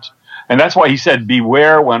aren't, and that's why he said,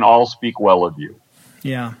 beware when all speak well of you.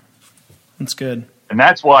 Yeah, that's good. And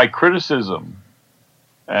that's why criticism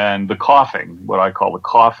and the coughing, what I call the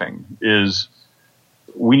coughing, is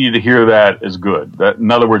we need to hear that as good. That,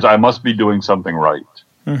 in other words, I must be doing something right.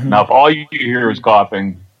 Now, if all you hear is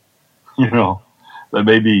coughing, then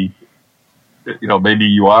maybe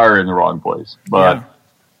you are in the wrong place. But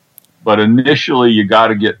initially, you got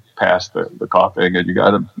to get past the coughing, and you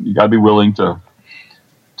got to be willing to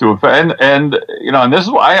offend. And and this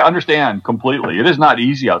is what I understand completely. It is not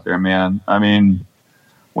easy out there, man.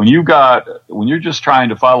 When you're just trying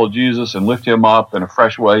to follow Jesus and lift him up in a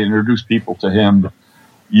fresh way, and introduce people to him,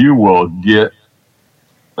 you will get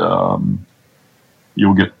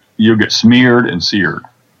you'll get smeared and seared.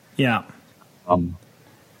 Yeah.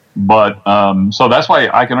 But so that's why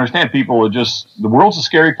I can understand people the world's a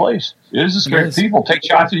scary place. It is a scary. People take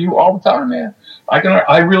shots at you all the time, man.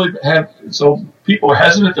 I really have. So people are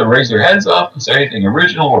hesitant to raise their heads up and say anything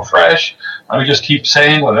original or fresh. I would just keep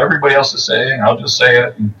saying what everybody else is saying. I'll just say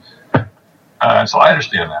it. And, so I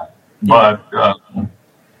understand that. Yeah.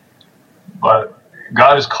 But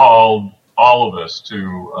God has called all of us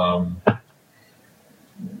to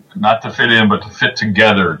not to fit in, but to fit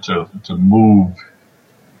together, to move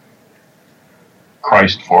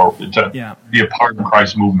Christ forward, to be a part of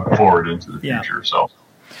Christ's movement forward into the future. So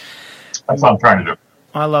that's what I'm trying to do.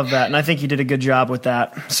 I love that, and I think you did a good job with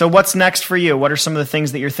that. So what's next for you? What are some of the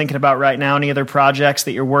things that you're thinking about right now? Any other projects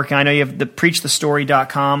that you're working on? I know you have the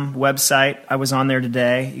preachthestory.com website. I was on there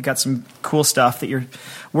today. You got some cool stuff that you're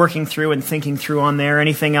working through and thinking through on there.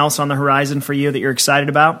 Anything else on the horizon for you that you're excited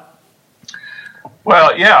about?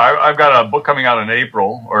 Well, yeah, I've got a book coming out in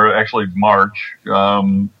April, or actually March,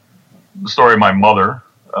 the story of my mother.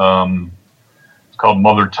 It's called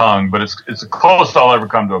Mother Tongue, but it's the closest I'll ever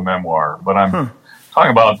come to a memoir. But I'm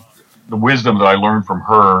talking about the wisdom that I learned from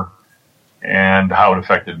her and how it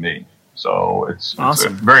affected me. So it's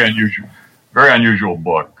awesome. It's a very unusual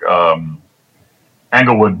book.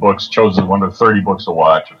 Englewood Books chose it one of the 30 books to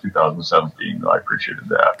watch of 2017. I appreciated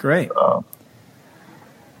that. Great.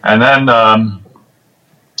 And then, then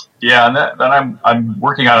I'm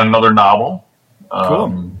working on another novel.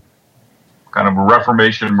 Cool. Kind of a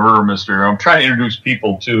Reformation murder mystery. I'm trying to introduce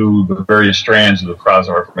people to the various strands of the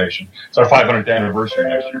Protestant Reformation. It's our 500th anniversary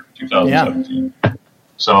next year, 2017. Yeah.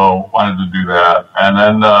 So wanted to do that. And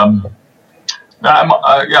then,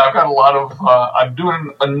 I've got a lot of, I'm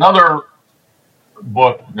doing another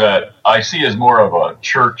book that I see as more of a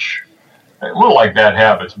church, a little like Bad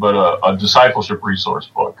Habits, but a discipleship resource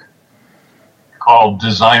book called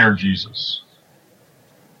Designer Jesus.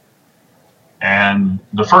 And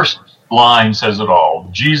the first line says it all.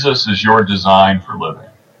 Jesus is your design for living.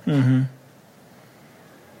 Mm-hmm.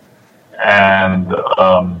 And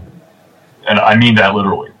I mean that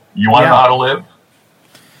literally. You want to know how to live?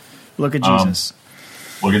 Look at Jesus.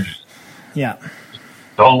 Look at Jesus. Yeah.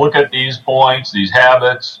 Don't look at these points, these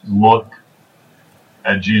habits. Look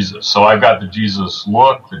at Jesus. So I've got the Jesus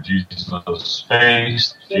look, the Jesus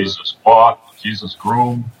face, the Jesus walk, the Jesus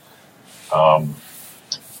groom.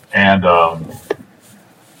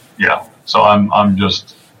 So I'm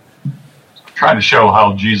just trying to show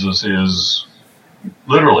how Jesus is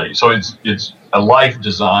literally. So it's a life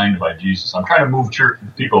designed by Jesus. I'm trying to move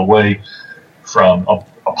people away from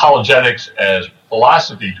apologetics as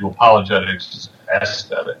philosophy to apologetics as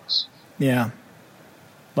aesthetics. Yeah,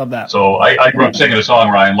 love that. So I grew up singing a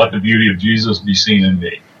song, Ryan. Let the beauty of Jesus be seen in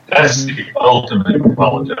me. That's the ultimate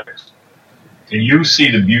apologetics. Can you see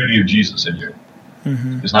the beauty of Jesus in you?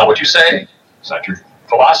 Mm-hmm. It's not what you say. It's not your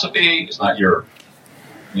philosophy. It's not your,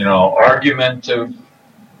 argumentative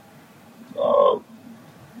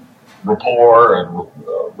rapport and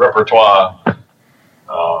repertoire.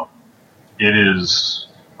 It is,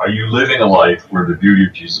 are you living a life where the beauty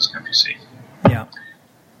of Jesus can be seen? Yeah.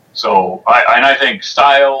 So, I think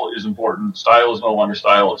style is important. Style is no longer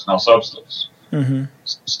style. It's now substance. Mm-hmm.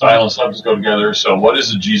 Style and substance go together. So what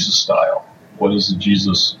is the Jesus style? What is the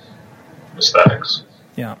Jesus aesthetics?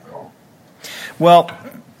 Yeah. Well,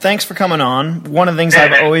 thanks for coming on. One of the things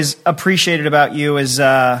I've always appreciated about you is,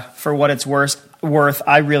 for what it's worth,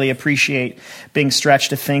 I really appreciate being stretched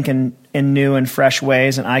to think in new and fresh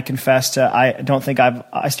ways. And I confess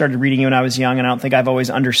I started reading you when I was young, and I don't think I've always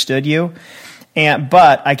understood you.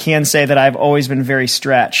 But I can say that I've always been very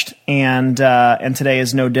stretched, and today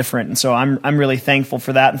is no different. And so I'm really thankful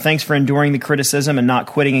for that. And thanks for enduring the criticism and not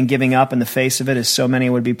quitting and giving up in the face of it, as so many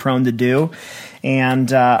would be prone to do.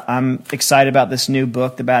 And I'm excited about this new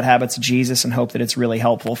book, The Bad Habits of Jesus, and hope that it's really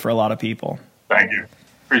helpful for a lot of people. Thank you.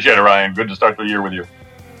 Appreciate it, Ryan. Good to start the year with you.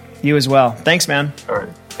 You as well. Thanks, man. All right.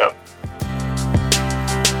 Yep.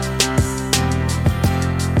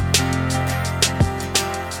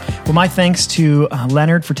 Well, my thanks to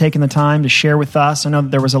Leonard for taking the time to share with us. I know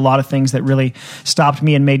that there was a lot of things that really stopped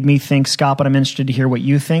me and made me think, Scott, but I'm interested to hear what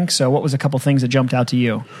you think. So what was a couple things that jumped out to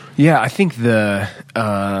you? Yeah, I think the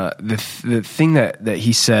thing that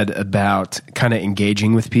he said about kind of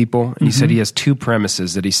engaging with people, and he said he has two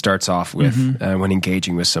premises that he starts off with when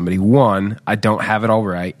engaging with somebody. One, I don't have it all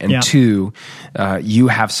right. And two, you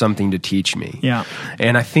have something to teach me. Yeah.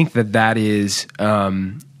 And I think that is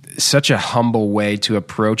such a humble way to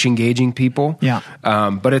approach engaging people. Yeah.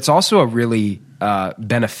 But it's also a really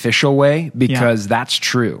beneficial way, because that's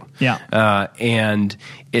true. Yeah. And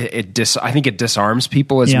I think it disarms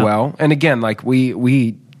people as well. And again, like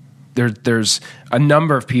there's a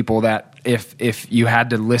number of people that if you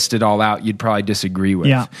had to list it all out, you'd probably disagree with.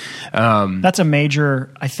 Yeah. That's a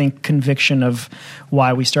major, I think, conviction of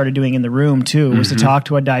why we started doing In the Room too, was to talk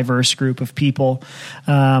to a diverse group of people.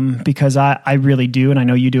 Because I really do, and I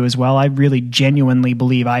know you do as well, I really genuinely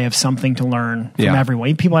believe I have something to learn from everyone.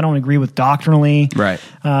 Even people I don't agree with doctrinally. Right.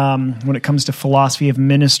 When it comes to philosophy of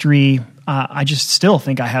ministry, I just still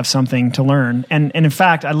think I have something to learn. And in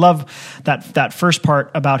fact, I love that first part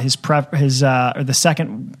about or the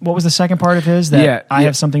second. What was the second part of his? That I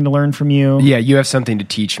have something to learn from you. Yeah, you have something to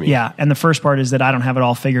teach me. Yeah, and the first part is that I don't have it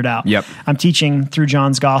all figured out. Yep. I'm teaching through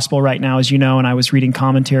John's Gospel right now, as you know, and I was reading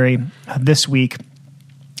commentary this week,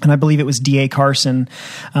 and I believe it was D.A. Carson.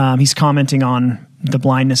 He's commenting on the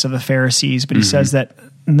blindness of the Pharisees, but he says that,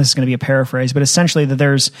 and this is going to be a paraphrase, but essentially that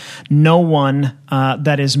there's no one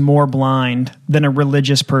that is more blind than a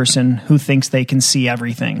religious person who thinks they can see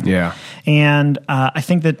everything. Yeah. And I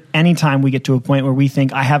think that anytime we get to a point where we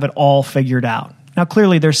think I have it all figured out. Now,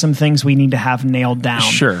 clearly there's some things we need to have nailed down.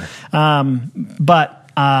 Sure. But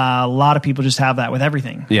a lot of people just have that with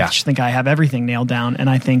everything. Yeah. I just think I have everything nailed down, and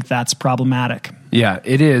I think that's problematic. Yeah,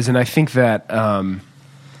 it is. And I think that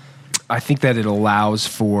it allows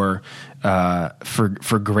for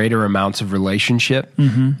greater amounts of relationship,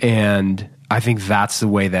 and I think that's the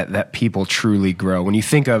way that people truly grow. When you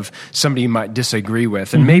think of somebody you might disagree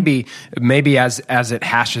with, and maybe as it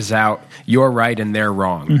hashes out, you're right and they're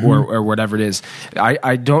wrong, or whatever it is,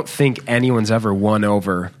 I don't think anyone's ever won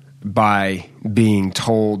over by being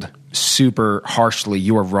told super harshly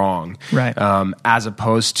you're wrong, right? As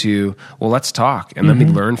opposed to, well, let's talk and let me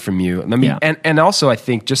learn from you. Let me and also I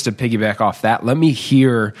think, just to piggyback off that, let me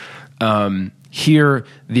hear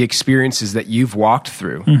the experiences that you've walked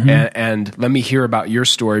through, and let me hear about your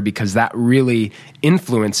story, because that really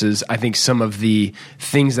influences, I think, some of the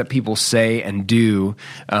things that people say and do,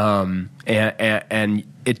 and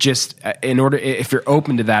it just, if you're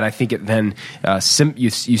open to that, I think it then you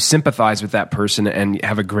sympathize with that person and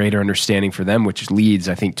have a greater understanding for them, which leads,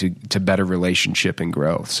 I think, to better relationship and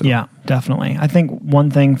growth. So. Yeah, definitely. I think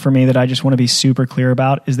one thing for me that I just want to be super clear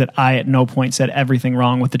about is that I at no point said everything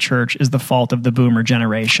wrong with the church is the fault of the boomer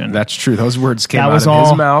generation. That's true. Those words came out of his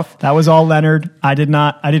mouth. That was all Leonard. I didn't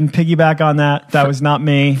piggyback on that. That was not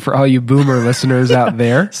me. For all you boomer listeners out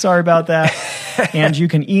there. Sorry about that. And you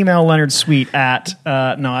can email Leonard Sweet at,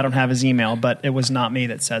 no, I don't have his email, but it was not me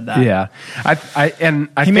that said that. Yeah.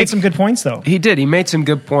 He made some good points, though. He did. He made some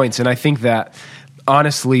good points. And I think that,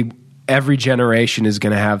 honestly, every generation is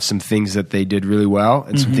going to have some things that they did really well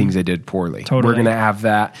and some things they did poorly. Totally. We're going to have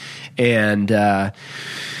that. And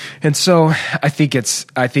so I think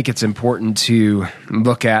it's important to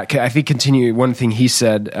look at, I think one thing he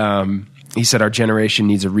said our generation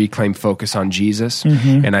needs a reclaimed focus on Jesus.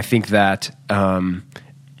 And I think that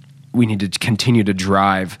we need to continue to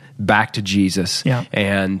drive back to Jesus,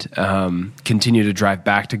 and continue to drive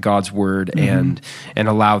back to God's word, and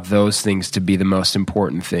allow those things to be the most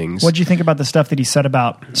important things. What did you think about the stuff that he said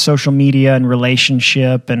about social media and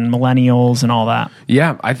relationship and millennials and all that?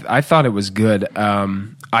 Yeah, I thought it was good.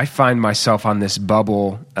 I find myself on this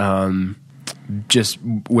bubble, just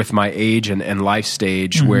with my age and life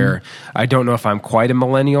stage, where I don't know if I'm quite a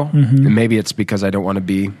millennial. And maybe it's because I don't want to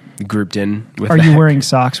be grouped in with Are you wearing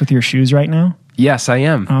socks with your shoes right now? Yes, I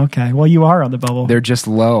am. Okay. Well, you are on the bubble. They're just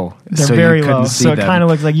low. They're very low. So it kind of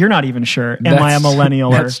looks like you're not even sure. Am I a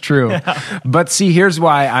millennial? That's true. Yeah. But see, here's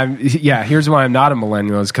why I'm not a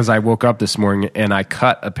millennial, is because I woke up this morning and I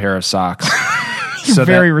cut a pair of socks. You're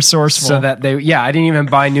very resourceful. So that I didn't even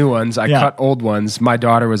buy new ones. I cut old ones. My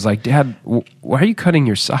daughter was like, "Dad, why are you cutting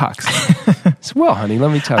your socks?" I said, "Well, honey,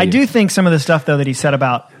 let me tell you." I do think some of the stuff, though, that he said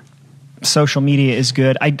about social media is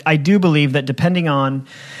good. I do believe that depending on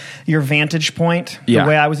your vantage point, the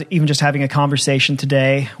way I was even just having a conversation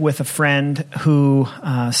today with a friend who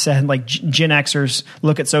said, like, Gen Xers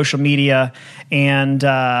look at social media and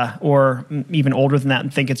or even older than that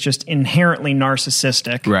and think it's just inherently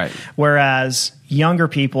narcissistic. Right. Whereas younger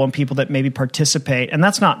people and people that maybe participate, and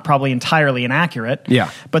that's not probably entirely inaccurate.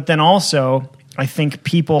 Yeah. But then also, I think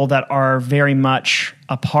people that are very much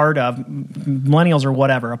a part of millennials or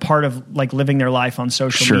whatever, a part of like living their life on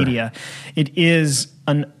social media, it is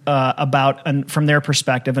from their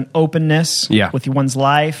perspective, an openness with one's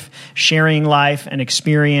life, sharing life and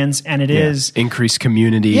experience, and it is increased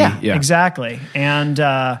community. Yeah, exactly.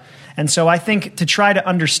 And so I think to try to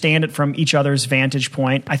understand it from each other's vantage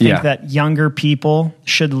point, I think that younger people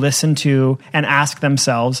should listen to and ask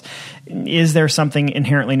themselves, is there something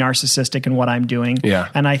inherently narcissistic in what I'm doing? Yeah.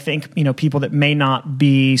 And I think, people that may not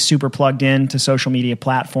be super plugged into social media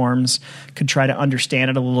platforms could try to understand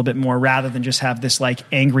it a little bit more, rather than just have this like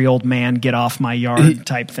angry old man get off my yard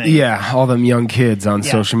type thing. Yeah, all them young kids on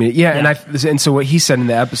social media. Yeah. And so what he said in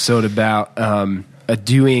the episode about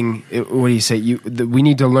doing, what do you say? We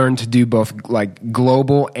need to learn to do both like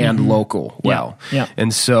global and local well. Yeah.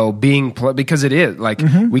 And so because it is like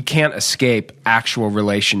we can't escape actual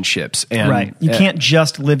relationships. And, right. You can't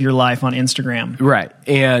just live your life on Instagram. Right.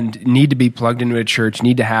 And need to be plugged into a church,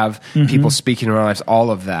 need to have people speaking in our lives,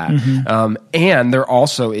 all of that. And there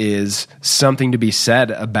also is something to be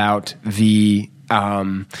said about the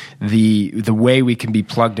way we can be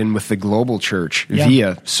plugged in with the global church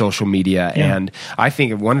via social media. Yeah. And I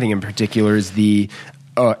think one thing in particular is the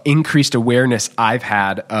increased awareness I've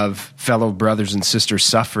had of fellow brothers and sisters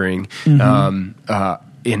suffering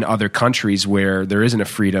in other countries where there isn't a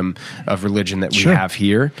freedom of religion that we have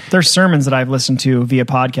here. There's sermons that I've listened to via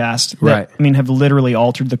podcast that, have literally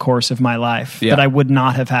altered the course of my life that I would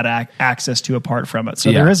not have had access to apart from it.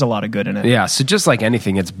 So there is a lot of good in it. Yeah. So just like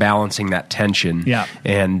anything, it's balancing that tension. Yeah.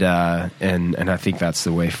 And I think that's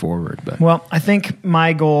the way forward. But. Well, I think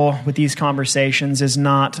my goal with these conversations is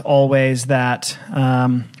not always that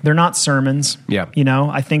they're not sermons. Yeah.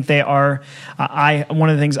 I think they are. One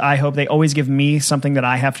of the things I hope, they always give me something that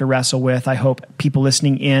I have to wrestle with. I hope people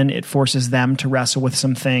listening in, it forces them to wrestle with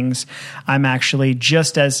some things. I'm actually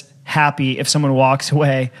just as happy if someone walks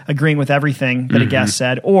away agreeing with everything that a guest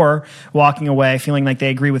said, or walking away feeling like they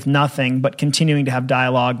agree with nothing, but continuing to have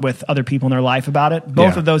dialogue with other people in their life about it.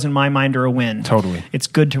 Both of those in my mind are a win. Totally. It's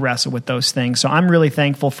good to wrestle with those things. So I'm really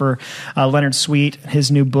thankful for Leonard Sweet,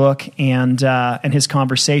 his new book, and his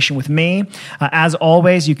conversation with me. As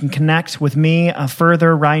always, you can connect with me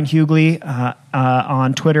further, Ryan Hughley,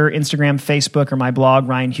 on Twitter, Instagram, Facebook, or my blog,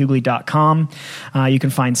 ryanhughley.com. You can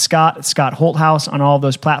find Scott Holthouse on all of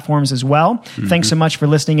those platforms as well. Thanks so much for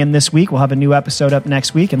listening in this week. We'll have a new episode up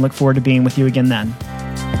next week and look forward to being with you again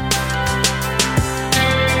then.